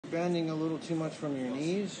bending a little too much from your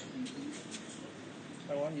knees,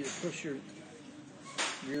 I want you to push your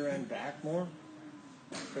rear end back more.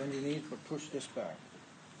 Bend your knees, but push this back.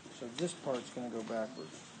 So this part's going to go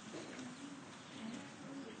backwards.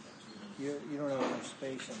 You don't have enough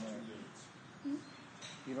space in there.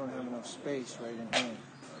 You don't have enough space right in here.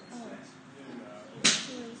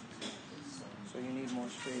 So you need more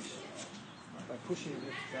space. By pushing it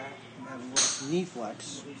back and having less knee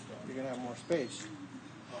flex, you're going to have more space.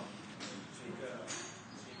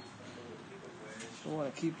 You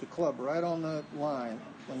want to keep the club right on the line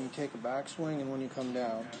when you take a backswing and when you come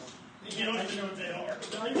down. You don't even know what they are.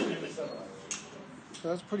 So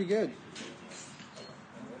that's pretty good.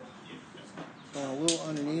 Going a little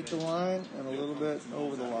underneath the line and a little bit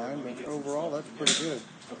over the line, but overall that's pretty good.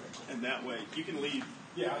 Okay. And that way you can leave.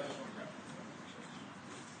 Yeah, I just want to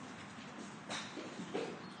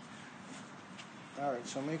grab. Alright,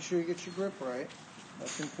 so make sure you get your grip right.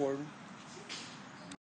 That's important.